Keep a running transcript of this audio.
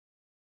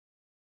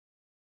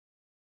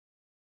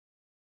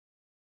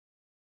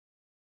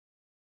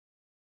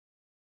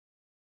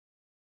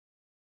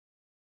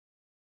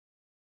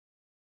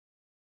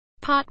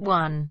Part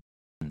 1.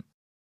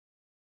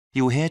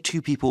 You'll hear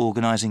two people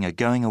organising a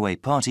going-away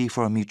party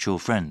for a mutual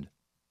friend.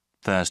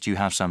 First, you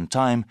have some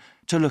time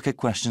to look at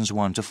questions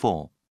 1 to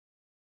 4.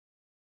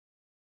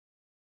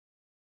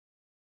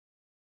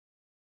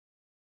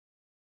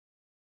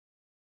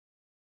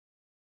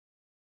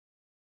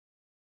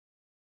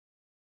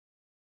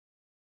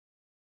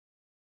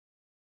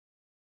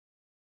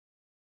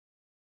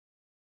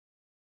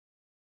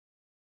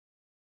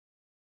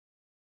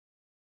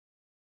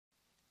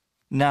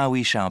 Now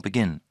we shall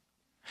begin.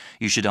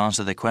 You should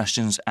answer the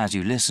questions as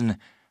you listen,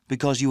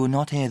 because you will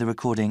not hear the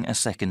recording a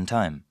second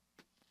time.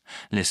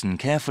 Listen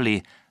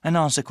carefully and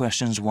answer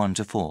questions 1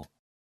 to 4.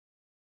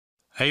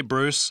 Hey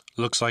Bruce,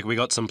 looks like we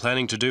got some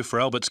planning to do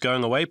for Albert's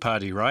going away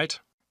party, right?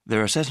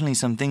 There are certainly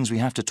some things we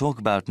have to talk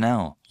about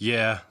now.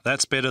 Yeah,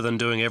 that's better than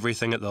doing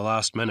everything at the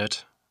last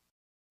minute.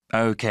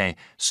 OK,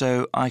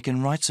 so I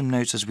can write some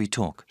notes as we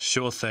talk.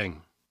 Sure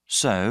thing.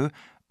 So,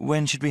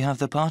 when should we have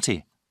the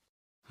party?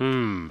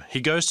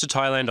 He goes to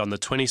Thailand on the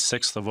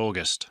 26th of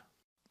August.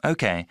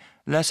 OK,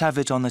 let's have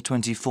it on the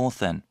 24th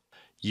then.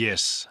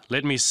 Yes,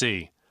 let me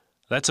see.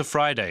 That's a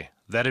Friday.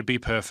 That'd be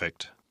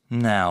perfect.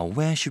 Now,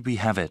 where should we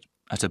have it?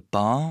 At a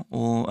bar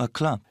or a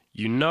club?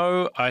 You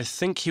know, I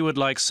think he would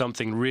like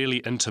something really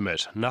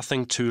intimate,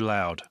 nothing too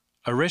loud.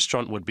 A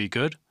restaurant would be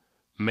good.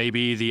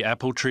 Maybe the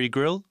Apple Tree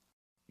Grill?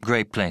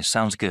 Great place,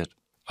 sounds good.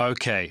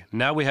 OK,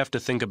 now we have to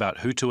think about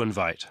who to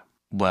invite.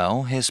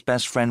 Well, his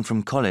best friend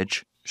from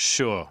college.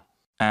 Sure.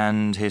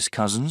 And his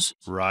cousins?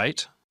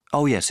 Right.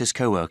 Oh yes, his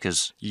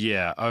co-workers.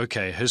 Yeah,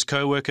 OK, his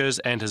co-workers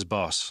and his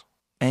boss.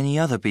 Any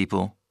other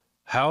people?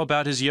 How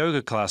about his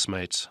yoga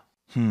classmates?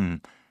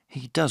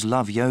 He does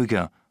love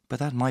yoga, but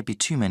that might be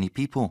too many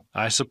people.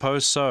 I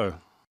suppose so.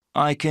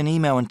 I can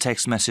email and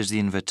text message the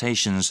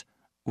invitations.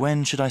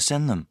 When should I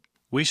send them?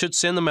 We should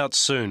send them out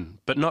soon,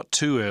 but not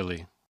too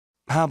early.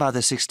 How about the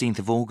 16th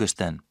of August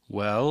then?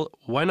 Well,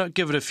 why not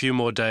give it a few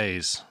more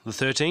days? The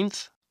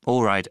 13th?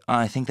 All right,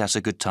 I think that's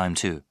a good time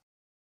too.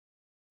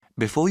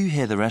 Before you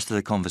hear the rest of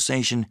the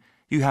conversation,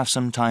 you have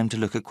some time to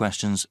look at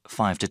questions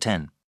 5 to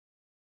 10.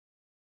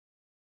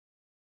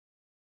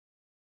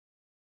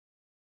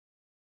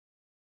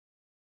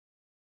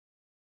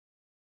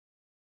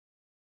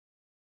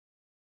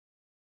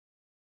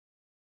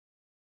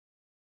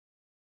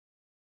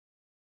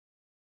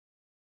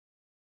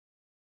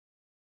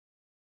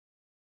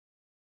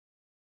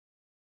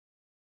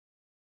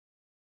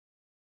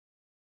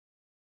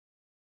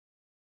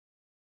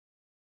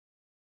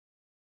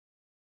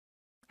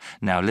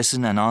 Now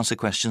listen and answer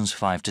questions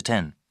 5 to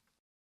 10.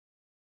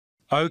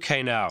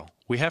 OK now,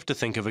 we have to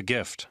think of a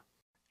gift.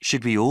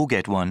 Should we all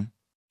get one?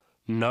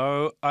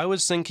 No, I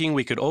was thinking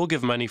we could all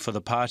give money for the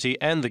party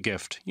and the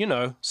gift. You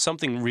know,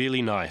 something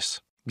really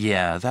nice.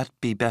 Yeah, that'd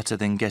be better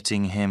than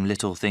getting him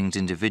little things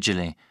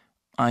individually.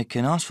 I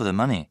can ask for the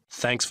money.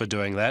 Thanks for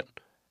doing that.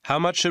 How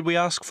much should we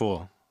ask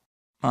for?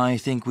 I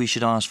think we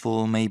should ask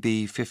for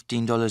maybe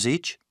 $15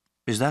 each.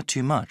 Is that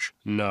too much?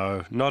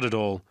 No, not at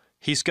all.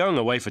 He's going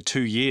away for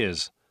 2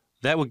 years.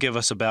 That would give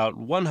us about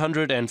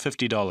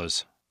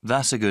 $150.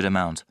 That's a good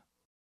amount.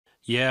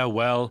 Yeah,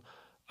 well,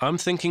 I'm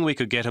thinking we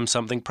could get him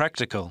something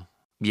practical.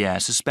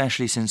 Yes,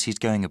 especially since he's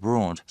going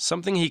abroad.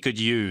 Something he could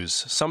use,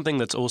 something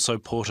that's also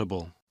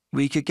portable.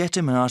 We could get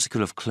him an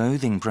article of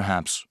clothing,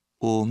 perhaps,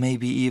 or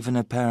maybe even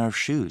a pair of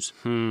shoes.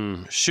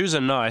 Shoes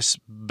are nice,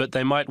 but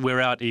they might wear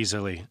out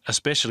easily,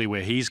 especially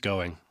where he's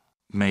going.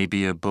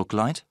 Maybe a book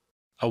light?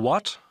 A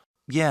what?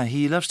 Yeah,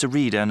 he loves to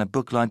read, and a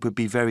book light would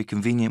be very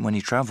convenient when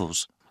he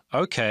travels.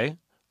 OK,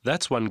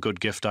 that's one good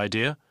gift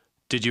idea.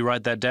 Did you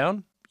write that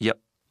down? Yep.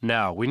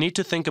 Now, we need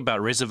to think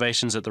about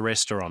reservations at the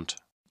restaurant.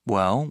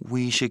 Well,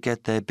 we should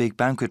get their big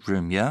banquet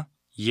room, yeah?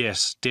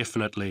 Yes,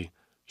 definitely.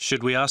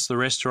 Should we ask the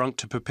restaurant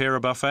to prepare a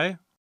buffet?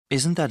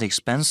 Isn't that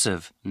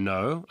expensive?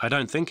 No, I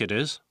don't think it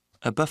is.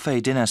 A buffet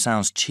dinner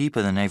sounds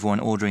cheaper than everyone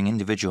ordering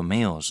individual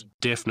meals.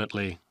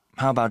 Definitely.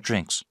 How about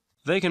drinks?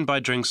 They can buy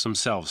drinks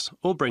themselves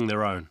or bring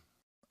their own.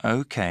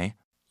 OK.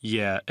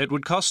 Yeah, it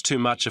would cost too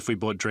much if we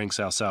bought drinks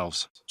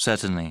ourselves.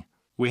 Certainly.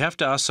 We have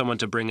to ask someone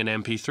to bring an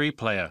MP3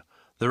 player.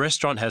 The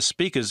restaurant has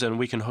speakers and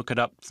we can hook it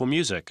up for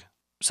music.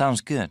 Sounds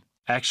good.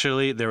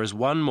 Actually, there is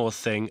one more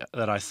thing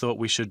that I thought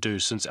we should do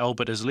since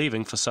Albert is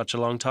leaving for such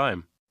a long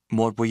time.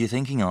 What were you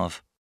thinking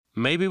of?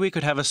 Maybe we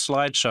could have a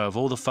slideshow of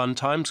all the fun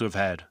times we've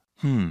had.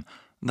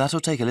 That'll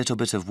take a little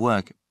bit of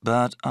work,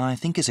 but I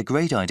think it's a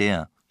great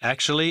idea.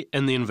 Actually,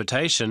 in the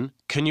invitation,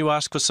 can you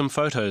ask for some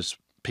photos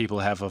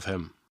people have of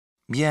him?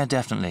 Yeah,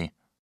 definitely.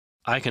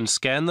 I can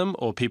scan them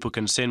or people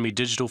can send me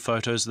digital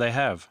photos they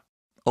have.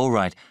 All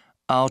right.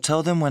 I'll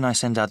tell them when I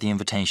send out the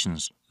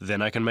invitations.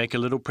 Then I can make a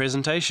little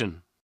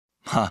presentation.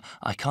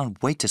 I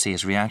can't wait to see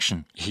his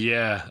reaction.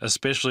 Yeah,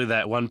 especially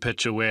that one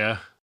picture where...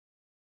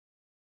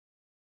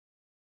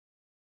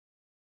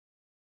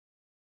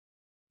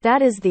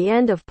 That is the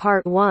end of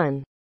part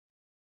 1.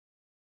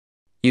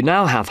 You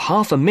now have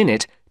half a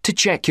minute to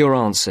check your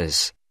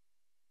answers.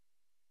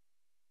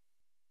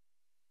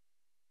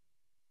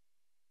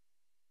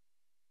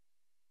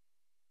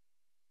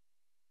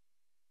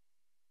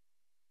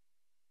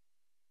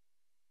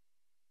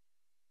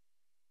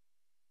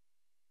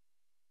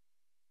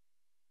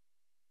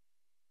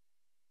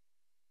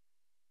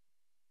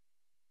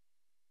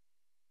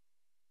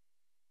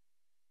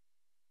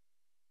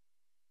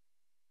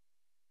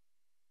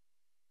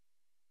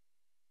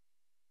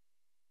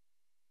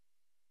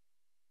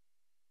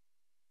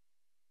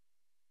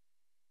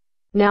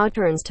 Now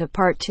turns to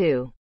Part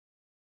 2.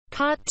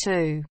 Part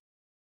 2.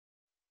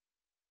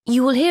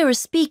 You will hear a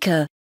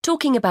speaker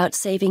talking about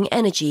saving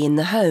energy in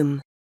the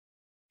home.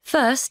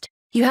 First,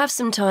 you have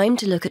some time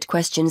to look at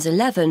questions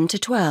 11 to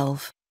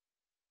 12.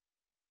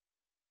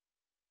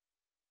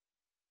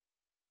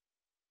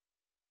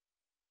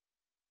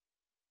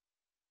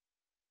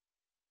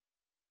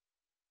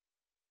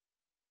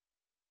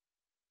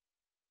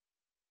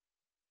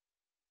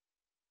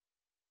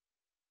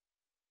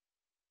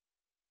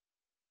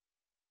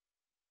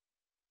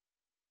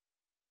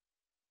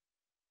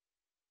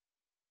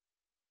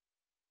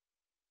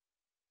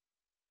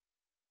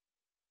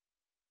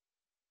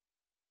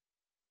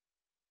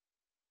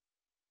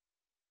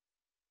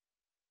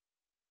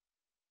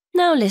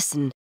 Now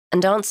listen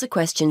and answer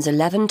questions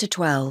 11 to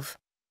 12.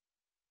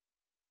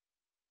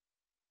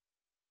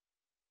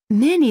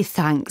 Many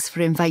thanks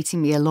for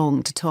inviting me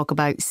along to talk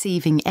about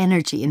saving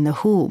energy in the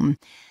home.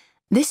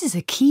 This is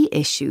a key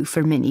issue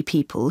for many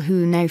people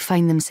who now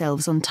find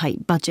themselves on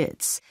tight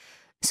budgets.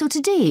 So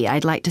today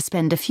I'd like to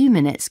spend a few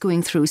minutes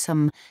going through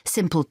some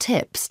simple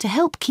tips to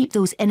help keep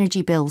those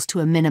energy bills to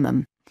a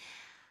minimum.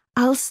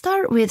 I'll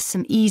start with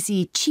some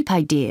easy, cheap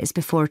ideas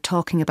before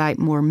talking about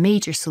more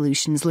major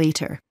solutions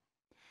later.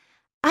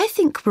 I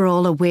think we're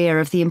all aware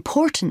of the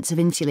importance of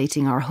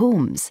insulating our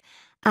homes,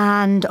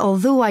 and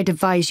although I'd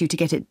advise you to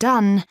get it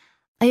done,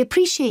 I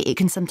appreciate it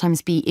can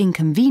sometimes be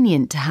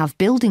inconvenient to have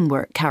building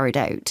work carried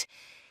out.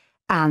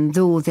 And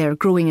though they're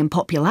growing in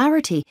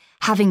popularity,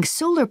 having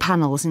solar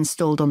panels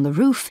installed on the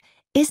roof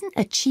isn't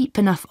a cheap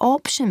enough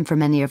option for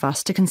many of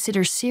us to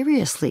consider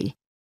seriously.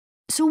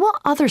 So what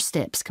other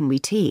steps can we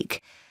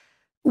take?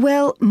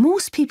 Well,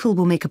 most people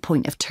will make a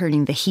point of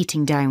turning the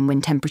heating down when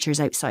temperatures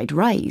outside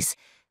rise,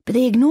 but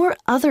they ignore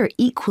other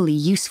equally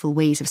useful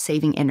ways of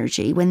saving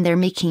energy when they're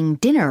making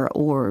dinner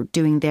or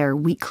doing their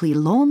weekly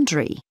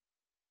laundry.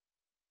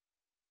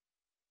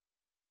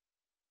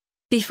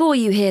 Before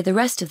you hear the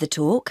rest of the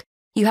talk,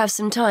 you have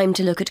some time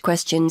to look at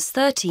questions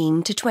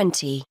 13 to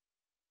 20.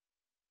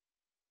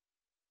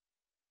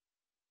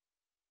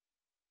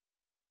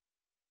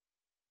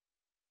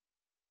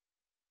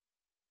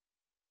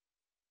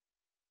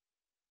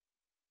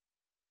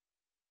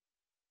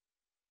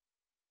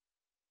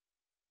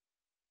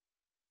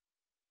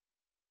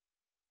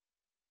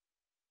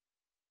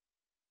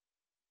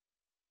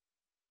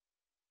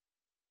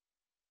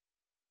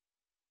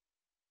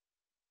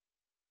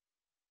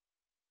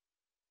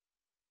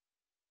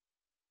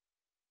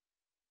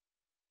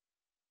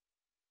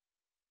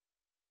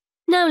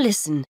 Now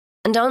listen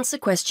and answer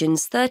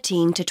questions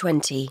 13 to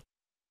 20.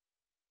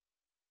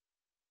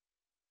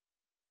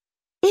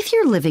 If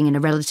you're living in a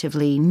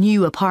relatively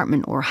new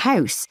apartment or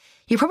house,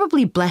 you're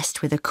probably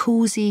blessed with a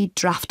cosy,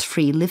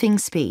 draft-free living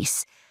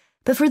space.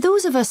 But for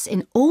those of us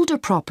in older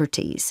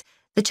properties,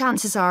 the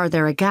chances are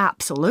there are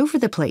gaps all over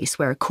the place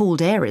where cold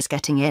air is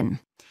getting in.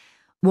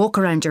 Walk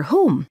around your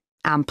home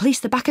and place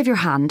the back of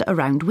your hand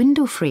around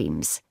window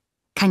frames.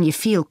 Can you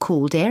feel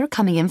cold air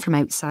coming in from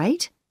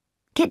outside?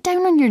 Get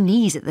down on your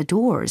knees at the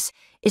doors.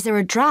 Is there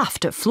a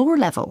draft at floor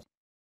level?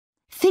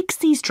 Fix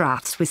these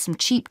drafts with some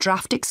cheap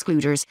draft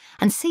excluders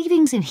and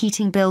savings in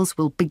heating bills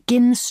will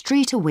begin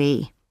straight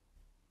away.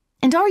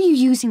 And are you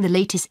using the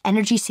latest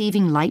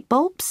energy-saving light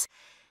bulbs?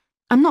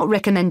 I'm not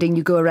recommending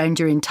you go around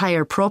your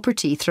entire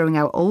property throwing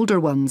out older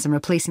ones and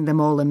replacing them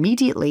all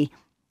immediately.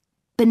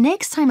 But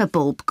next time a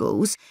bulb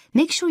goes,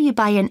 make sure you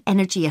buy an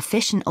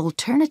energy-efficient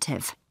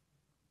alternative.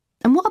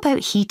 And what about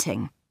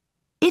heating?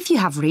 If you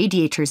have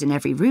radiators in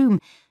every room,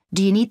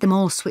 do you need them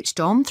all switched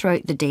on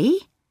throughout the day?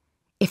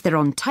 If they're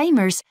on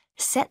timers,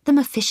 set them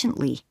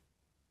efficiently.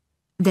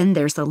 Then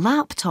there's the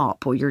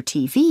laptop or your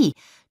TV.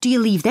 Do you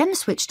leave them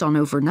switched on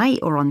overnight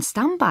or on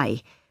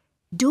standby?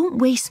 Don't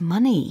waste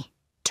money.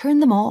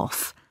 Turn them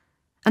off.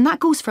 And that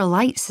goes for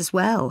lights as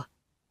well.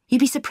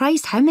 You'd be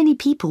surprised how many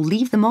people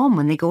leave them on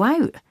when they go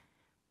out.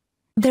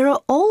 There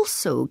are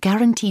also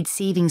guaranteed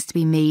savings to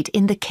be made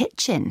in the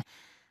kitchen.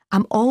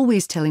 I'm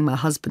always telling my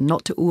husband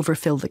not to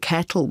overfill the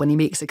kettle when he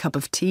makes a cup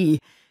of tea.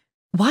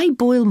 Why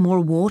boil more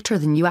water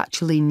than you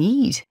actually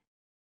need?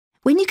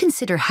 When you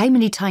consider how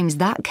many times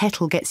that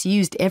kettle gets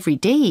used every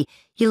day,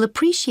 you'll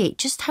appreciate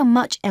just how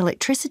much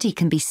electricity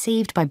can be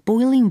saved by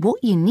boiling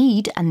what you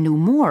need and no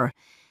more.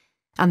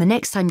 And the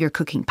next time you're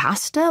cooking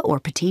pasta or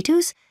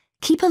potatoes,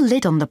 keep a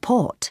lid on the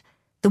pot.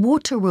 The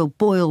water will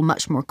boil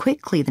much more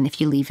quickly than if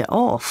you leave it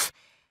off.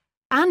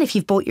 And if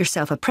you've bought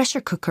yourself a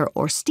pressure cooker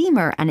or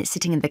steamer and it's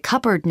sitting in the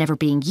cupboard never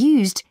being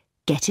used,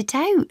 get it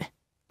out.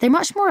 They're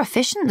much more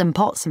efficient than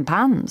pots and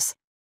pans.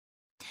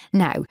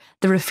 Now,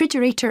 the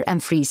refrigerator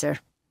and freezer.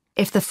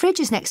 If the fridge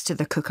is next to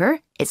the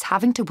cooker, it's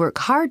having to work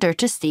harder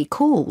to stay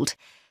cold.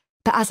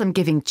 But as I'm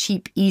giving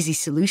cheap, easy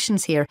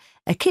solutions here,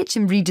 a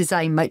kitchen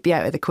redesign might be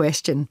out of the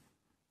question.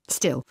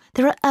 Still,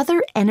 there are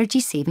other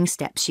energy-saving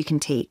steps you can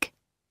take.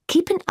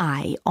 Keep an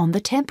eye on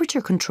the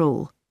temperature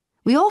control.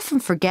 We often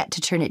forget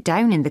to turn it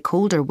down in the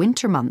colder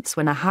winter months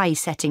when a high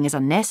setting is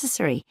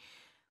unnecessary.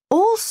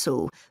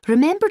 Also,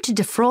 remember to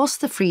defrost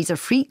the freezer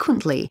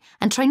frequently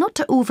and try not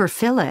to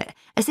overfill it,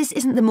 as this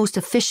isn't the most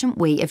efficient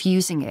way of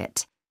using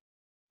it.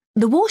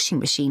 The washing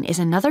machine is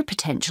another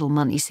potential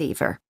money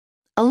saver.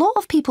 A lot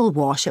of people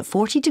wash at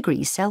 40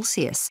 degrees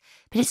Celsius,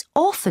 but it's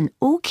often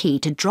okay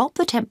to drop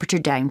the temperature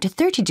down to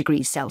 30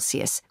 degrees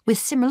Celsius with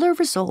similar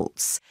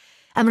results.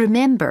 And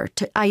remember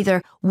to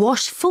either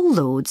wash full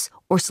loads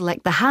or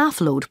select the half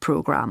load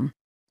programme.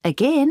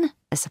 Again,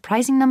 a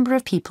surprising number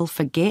of people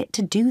forget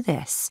to do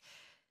this.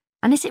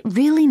 And is it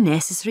really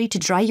necessary to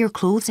dry your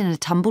clothes in a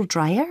tumble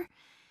dryer?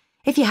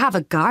 If you have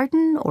a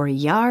garden or a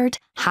yard,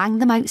 hang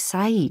them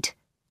outside.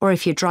 Or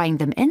if you're drying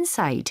them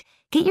inside,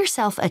 get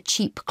yourself a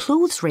cheap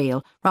clothes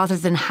rail rather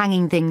than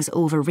hanging things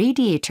over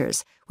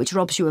radiators, which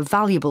robs you of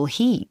valuable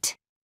heat.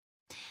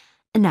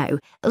 Now,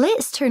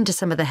 let's turn to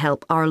some of the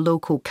help our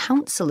local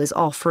council is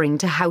offering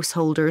to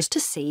householders to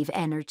save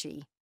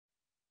energy.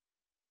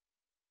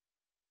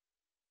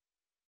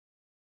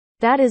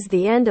 That is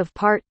the end of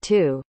part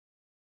 2.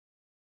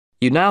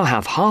 You now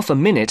have half a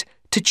minute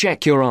to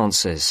check your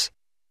answers.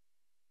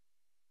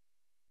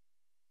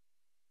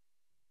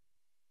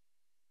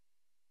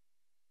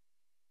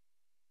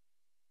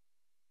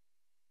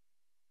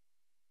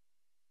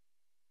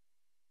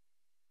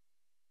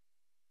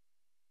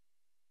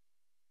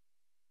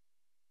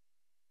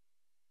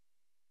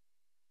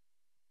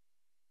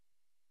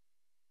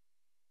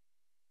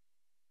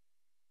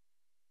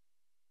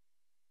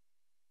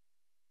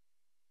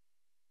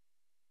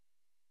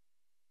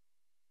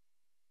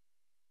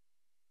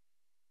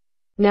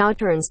 Now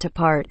turns to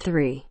part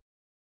 3.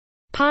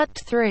 Part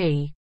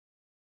 3.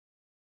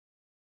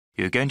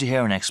 You're going to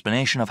hear an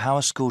explanation of how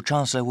a school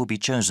chancellor will be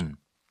chosen.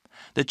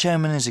 The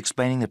chairman is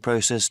explaining the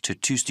process to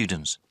two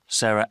students,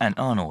 Sarah and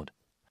Arnold.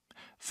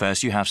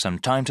 First, you have some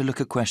time to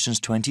look at questions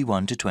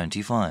 21 to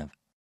 25.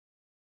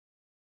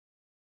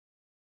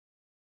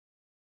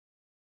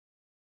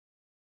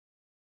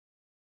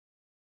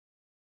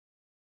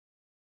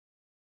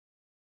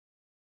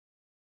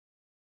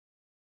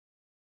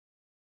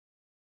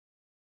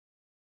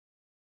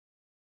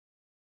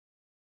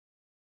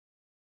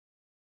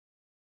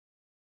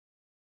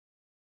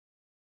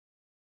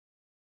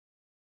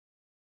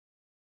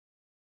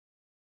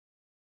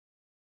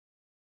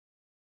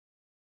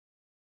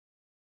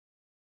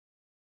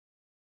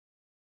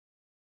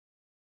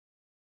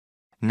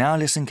 Now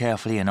listen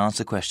carefully and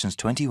answer questions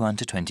 21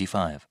 to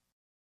 25.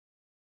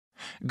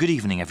 Good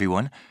evening,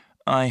 everyone.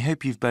 I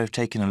hope you've both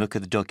taken a look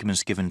at the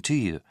documents given to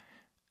you.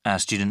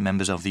 As student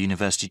members of the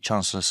University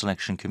Chancellor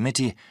Selection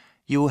Committee,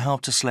 you will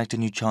help to select a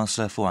new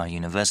Chancellor for our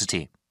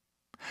university.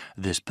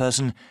 This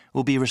person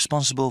will be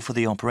responsible for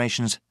the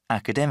operations,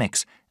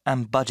 academics,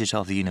 and budget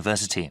of the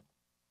university.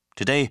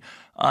 Today,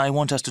 I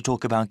want us to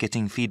talk about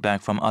getting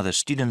feedback from other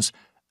students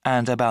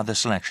and about the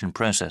selection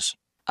process.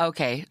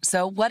 Okay,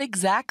 so what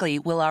exactly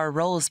will our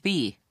roles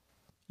be?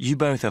 You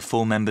both are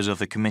full members of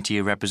the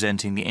committee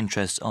representing the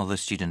interests of the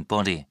student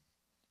body.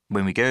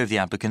 When we go over the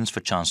applicants for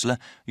Chancellor,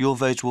 your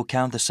votes will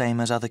count the same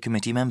as other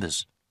committee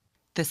members.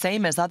 The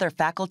same as other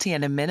faculty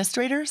and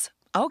administrators?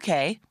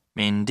 Okay.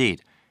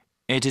 Indeed.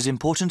 It is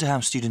important to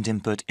have student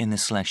input in the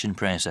selection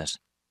process.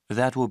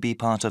 That will be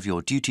part of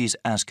your duties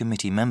as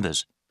committee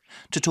members,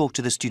 to talk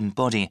to the student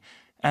body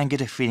and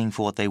get a feeling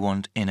for what they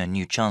want in a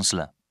new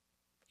Chancellor.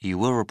 You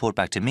will report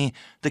back to me,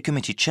 the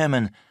committee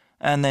chairman,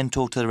 and then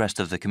talk to the rest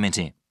of the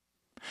committee.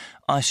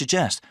 I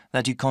suggest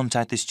that you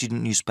contact the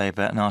student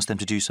newspaper and ask them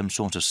to do some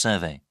sort of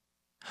survey.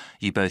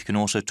 You both can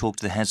also talk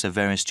to the heads of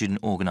various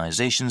student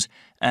organisations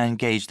and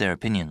gauge their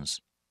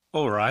opinions.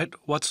 All right,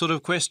 what sort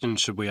of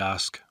questions should we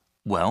ask?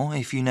 Well,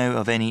 if you know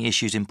of any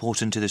issues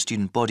important to the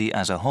student body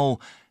as a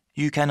whole,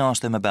 you can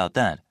ask them about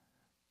that.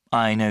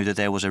 I know that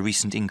there was a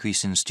recent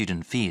increase in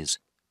student fees.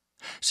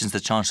 Since the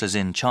Chancellor is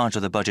in charge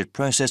of the budget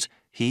process,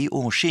 he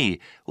or she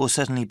will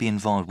certainly be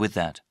involved with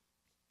that.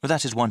 But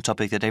that is one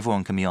topic that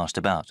everyone can be asked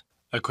about.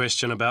 A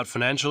question about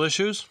financial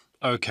issues?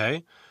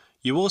 Okay.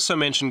 You also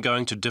mentioned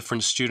going to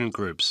different student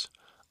groups.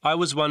 I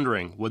was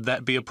wondering, would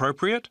that be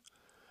appropriate?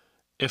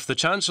 If the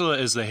Chancellor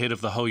is the head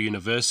of the whole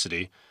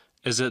university,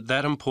 is it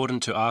that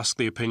important to ask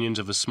the opinions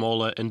of a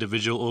smaller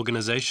individual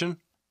organisation?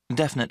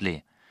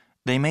 Definitely.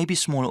 They may be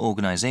smaller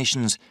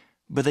organisations,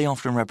 but they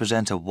often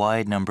represent a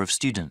wide number of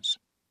students.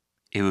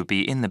 It would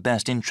be in the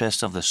best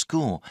interests of the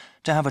school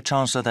to have a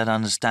Chancellor that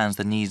understands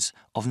the needs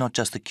of not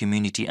just the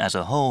community as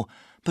a whole,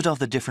 but of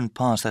the different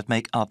parts that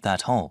make up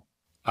that whole.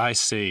 I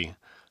see.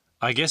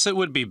 I guess it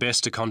would be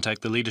best to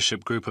contact the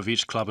leadership group of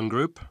each club and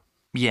group.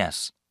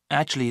 Yes,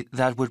 actually,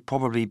 that would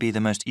probably be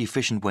the most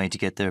efficient way to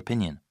get their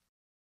opinion.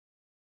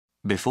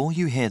 Before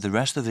you hear the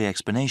rest of the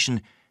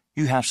explanation,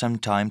 you have some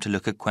time to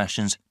look at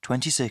questions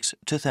 26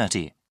 to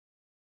 30.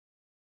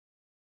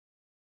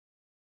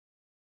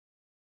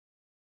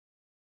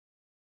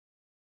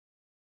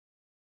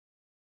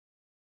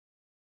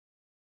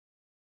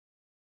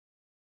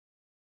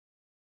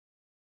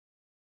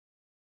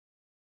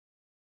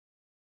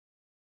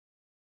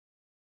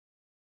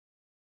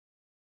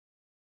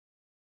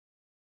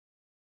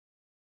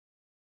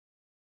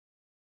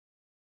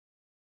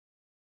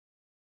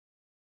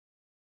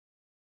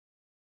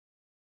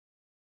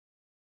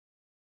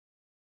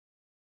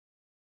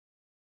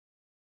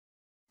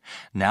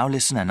 Now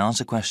listen and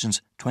answer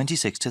questions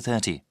 26 to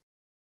 30.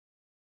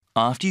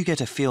 After you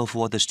get a feel for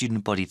what the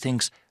student body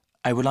thinks,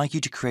 I would like you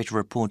to create a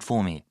report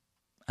for me.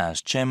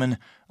 As chairman,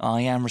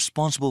 I am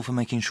responsible for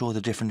making sure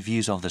the different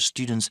views of the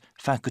students,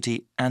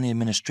 faculty and the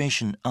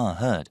administration are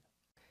heard.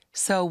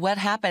 So what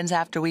happens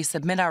after we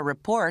submit our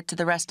report to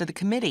the rest of the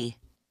committee?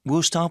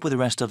 We'll start with the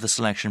rest of the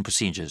selection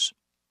procedures.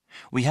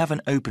 We have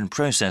an open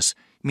process,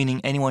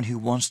 meaning anyone who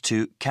wants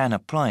to can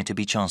apply to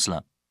be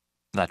Chancellor.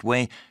 That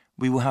way,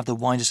 we will have the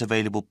widest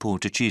available pool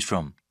to choose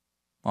from.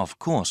 Of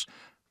course,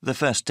 the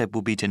first step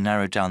will be to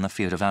narrow down the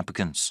field of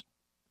applicants.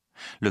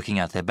 Looking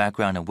at their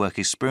background and work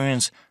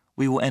experience,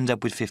 we will end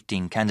up with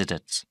 15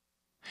 candidates.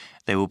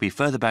 There will be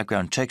further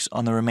background checks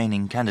on the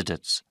remaining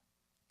candidates.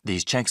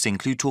 These checks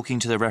include talking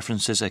to the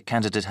references a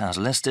candidate has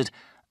listed,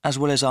 as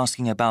well as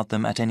asking about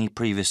them at any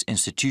previous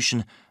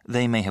institution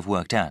they may have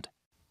worked at.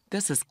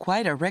 This is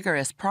quite a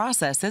rigorous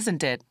process,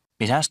 isn't it?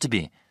 It has to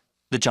be.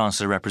 The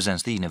Chancellor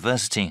represents the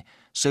university,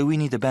 so we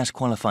need the best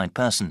qualified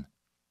person.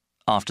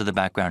 After the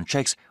background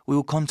checks, we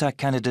will contact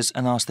candidates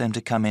and ask them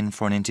to come in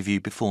for an interview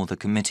before the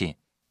committee.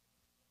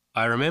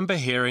 I remember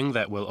hearing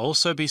that we'll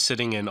also be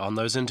sitting in on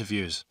those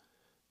interviews.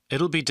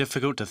 It'll be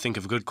difficult to think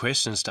of good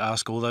questions to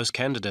ask all those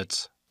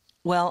candidates.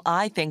 Well,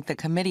 I think the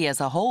committee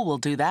as a whole will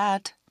do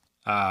that.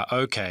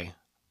 Okay.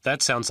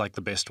 That sounds like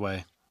the best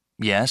way.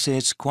 Yes,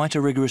 it's quite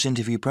a rigorous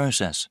interview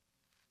process.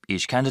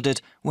 Each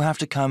candidate will have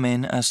to come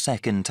in a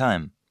second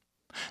time.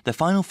 The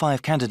final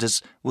 5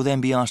 candidates will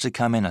then be asked to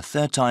come in a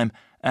third time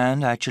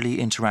and actually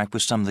interact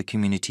with some of the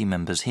community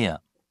members here.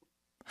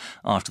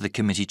 After the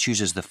committee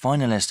chooses the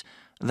finalist,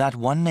 that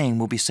one name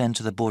will be sent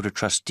to the Board of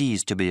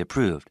Trustees to be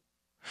approved.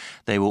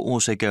 They will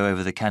also go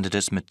over the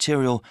candidate's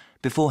material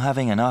before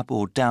having an up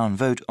or down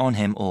vote on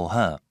him or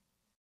her.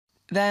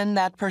 Then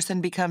that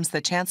person becomes the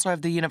Chancellor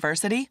of the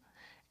university?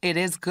 It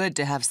is good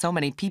to have so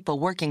many people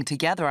working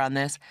together on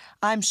this.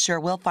 I'm sure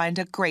we'll find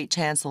a great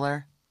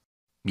Chancellor.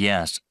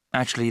 Yes,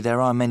 actually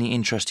there are many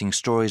interesting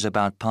stories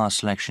about past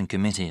selection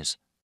committees.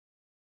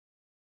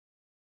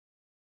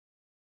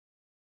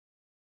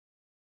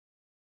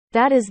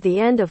 That is the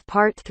end of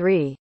part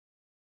 3.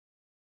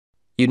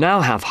 You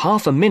now have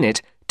half a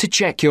minute to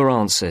check your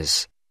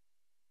answers.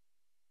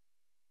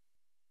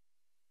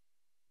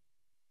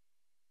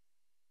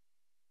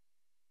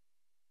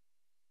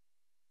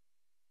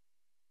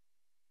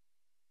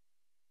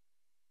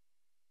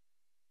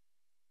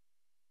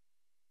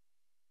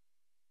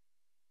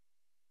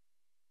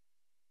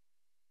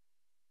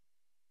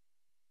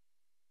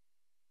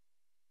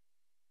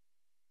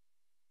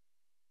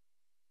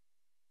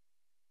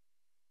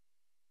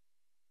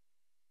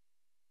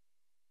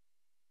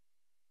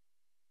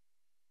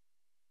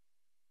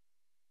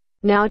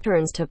 Now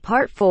turns to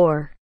part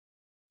 4.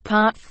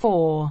 Part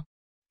 4.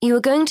 You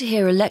are going to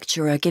hear a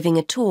lecturer giving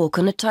a talk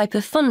on a type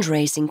of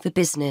fundraising for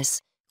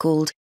business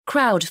called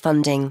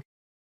crowdfunding.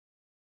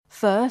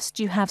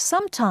 First, you have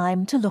some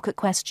time to look at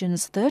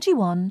questions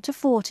 31 to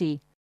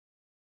 40.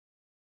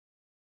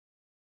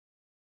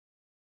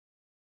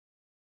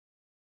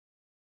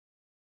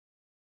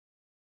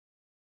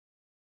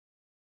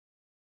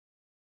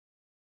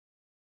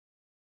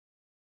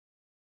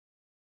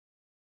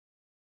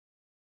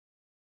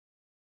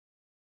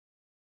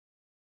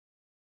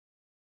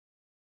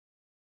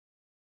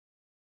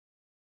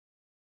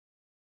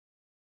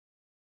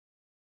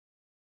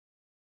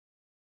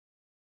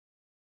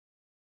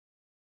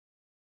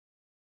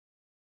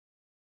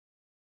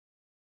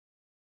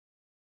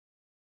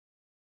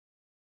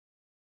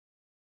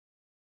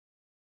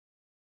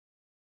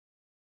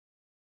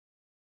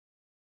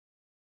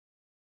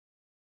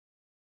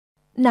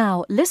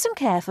 Now, listen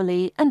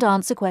carefully and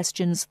answer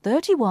questions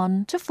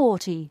 31 to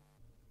 40.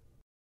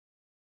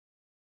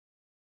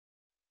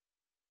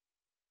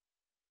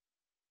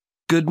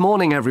 Good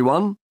morning,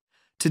 everyone.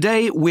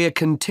 Today, we're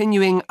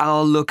continuing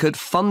our look at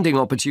funding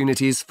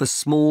opportunities for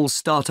small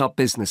start-up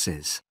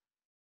businesses.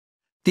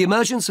 The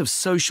emergence of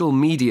social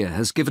media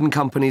has given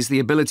companies the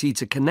ability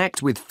to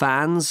connect with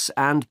fans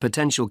and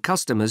potential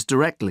customers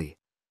directly.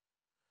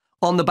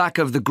 On the back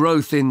of the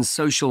growth in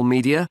social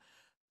media,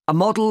 a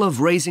model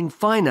of raising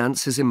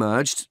finance has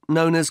emerged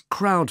known as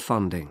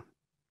crowdfunding.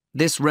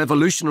 This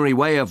revolutionary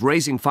way of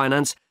raising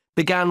finance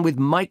began with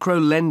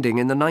micro-lending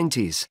in the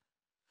 90s.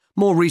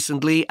 More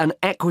recently, an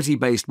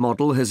equity-based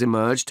model has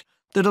emerged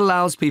that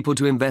allows people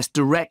to invest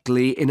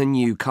directly in a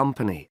new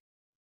company.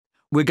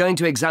 We're going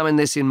to examine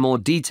this in more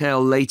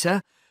detail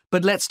later,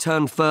 but let's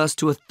turn first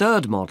to a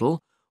third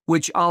model,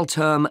 which I'll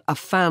term a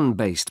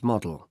fan-based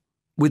model.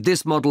 With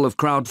this model of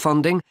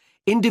crowdfunding,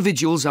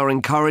 individuals are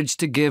encouraged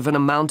to give an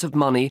amount of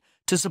money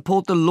to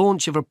support the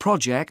launch of a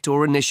project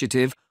or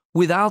initiative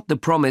without the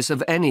promise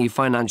of any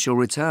financial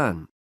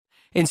return.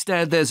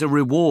 Instead, there's a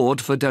reward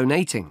for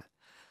donating.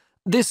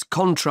 This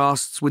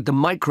contrasts with the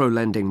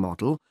micro-lending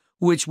model,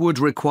 which would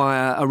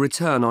require a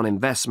return on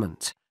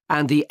investment,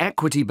 and the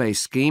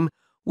equity-based scheme,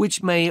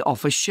 which may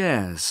offer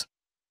shares.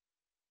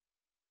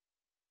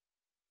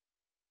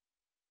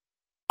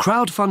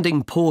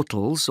 Crowdfunding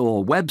portals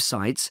or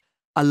websites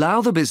allow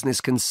the business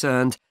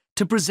concerned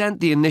to present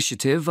the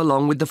initiative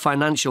along with the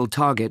financial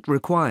target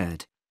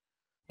required.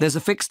 There's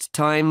a fixed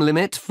time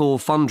limit for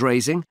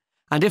fundraising,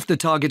 and if the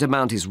target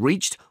amount is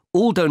reached,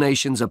 all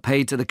donations are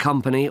paid to the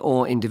company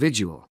or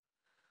individual.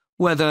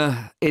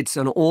 Whether it's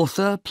an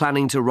author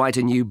planning to write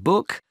a new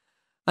book,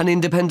 an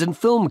independent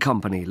film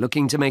company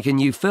looking to make a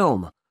new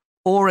film,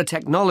 or a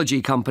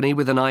technology company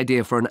with an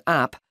idea for an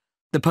app,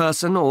 the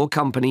person or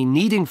company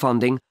needing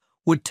funding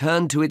would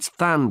turn to its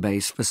fan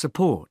base for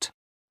support.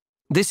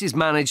 This is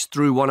managed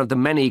through one of the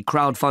many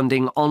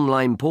crowdfunding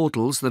online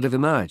portals that have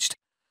emerged.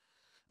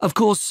 Of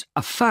course,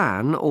 a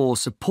fan or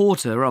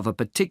supporter of a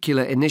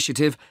particular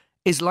initiative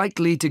is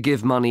likely to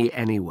give money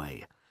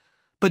anyway.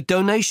 But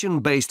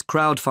donation-based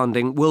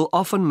crowdfunding will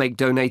often make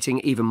donating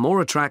even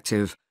more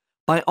attractive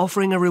by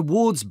offering a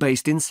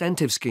rewards-based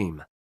incentive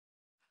scheme.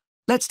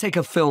 Let's take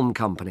a film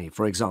company,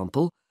 for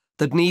example,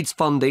 that needs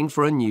funding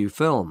for a new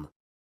film.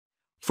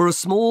 For a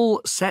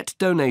small, set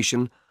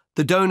donation,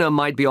 the donor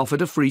might be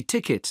offered a free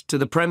ticket to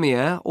the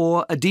premiere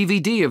or a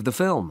DVD of the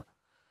film.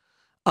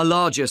 A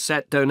larger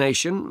set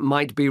donation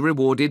might be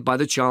rewarded by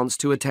the chance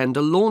to attend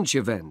a launch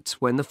event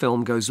when the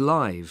film goes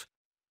live.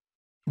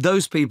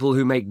 Those people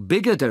who make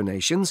bigger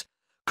donations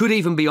could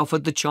even be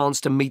offered the chance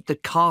to meet the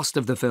cast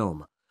of the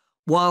film,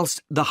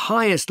 whilst the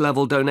highest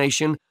level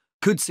donation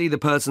could see the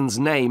person's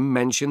name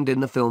mentioned in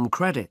the film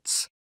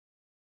credits.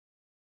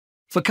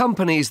 For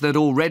companies that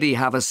already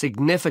have a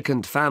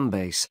significant fan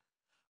base,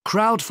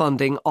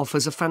 crowdfunding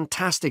offers a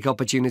fantastic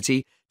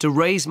opportunity to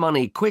raise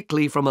money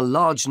quickly from a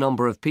large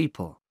number of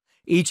people,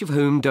 each of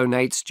whom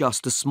donates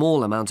just a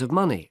small amount of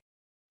money.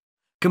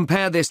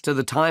 Compare this to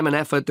the time and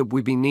effort that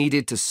would be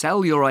needed to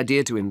sell your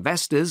idea to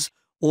investors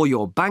or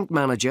your bank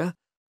manager,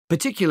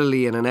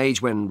 particularly in an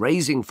age when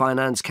raising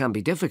finance can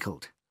be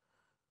difficult.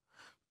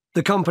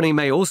 The company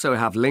may also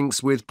have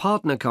links with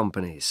partner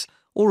companies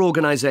or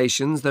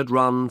organizations that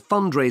run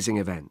fundraising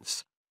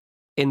events.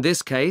 In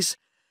this case,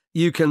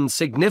 you can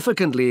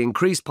significantly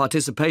increase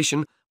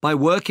participation by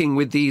working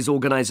with these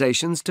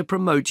organizations to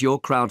promote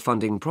your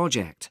crowdfunding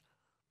project.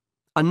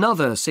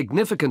 Another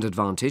significant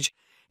advantage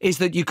is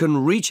that you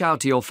can reach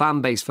out to your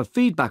fan base for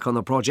feedback on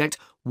the project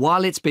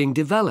while it's being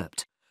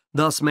developed,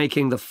 thus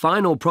making the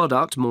final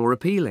product more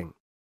appealing.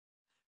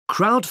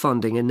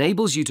 Crowdfunding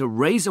enables you to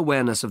raise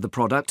awareness of the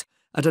product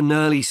at an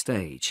early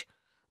stage,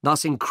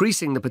 thus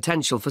increasing the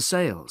potential for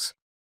sales.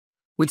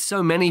 With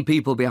so many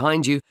people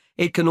behind you,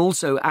 it can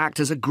also act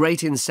as a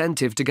great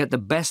incentive to get the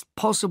best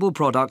possible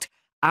product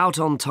out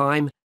on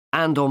time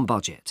and on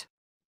budget.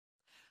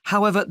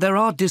 However, there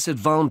are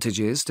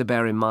disadvantages to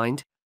bear in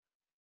mind.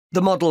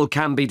 The model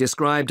can be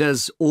described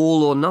as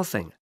all or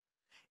nothing.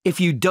 If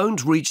you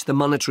don't reach the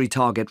monetary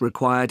target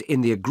required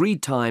in the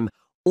agreed time,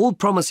 all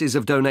promises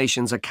of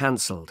donations are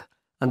cancelled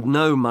and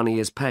no money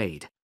is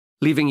paid,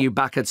 leaving you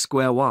back at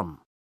square one.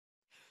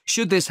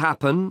 Should this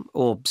happen,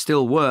 or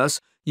still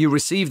worse, you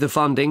receive the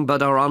funding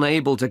but are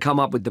unable to come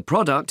up with the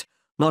product,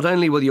 not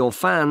only will your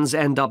fans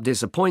end up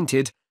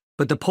disappointed,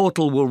 but the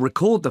portal will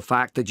record the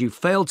fact that you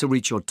failed to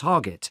reach your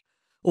target,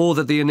 or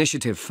that the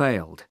initiative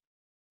failed.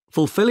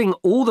 Fulfilling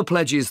all the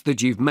pledges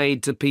that you've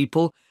made to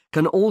people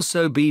can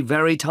also be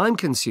very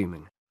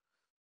time-consuming.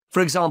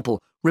 For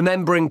example,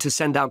 remembering to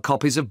send out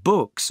copies of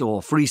books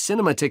or free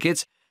cinema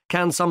tickets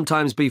can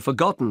sometimes be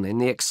forgotten in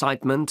the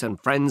excitement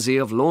and frenzy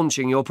of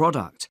launching your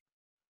product.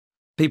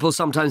 People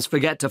sometimes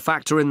forget to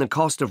factor in the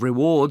cost of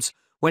rewards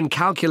when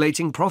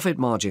calculating profit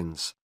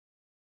margins.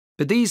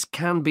 But these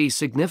can be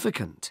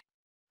significant.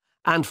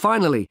 And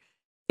finally,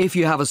 if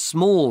you have a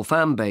small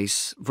fan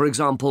base, for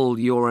example,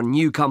 you're a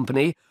new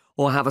company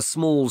or have a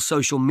small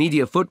social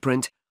media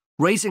footprint,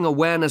 raising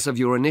awareness of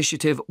your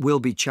initiative will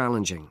be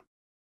challenging.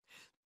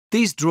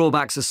 These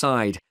drawbacks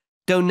aside,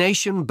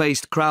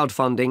 donation-based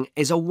crowdfunding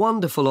is a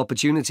wonderful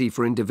opportunity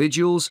for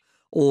individuals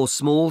or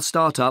small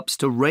startups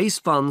to raise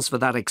funds for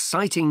that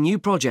exciting new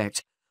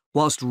project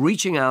whilst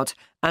reaching out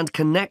and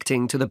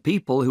connecting to the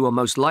people who are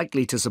most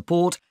likely to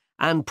support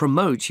and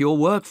promote your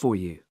work for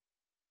you.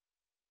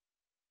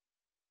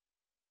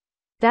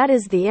 That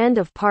is the end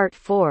of part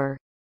 4.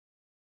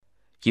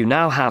 You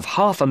now have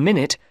half a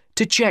minute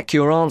to check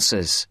your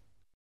answers.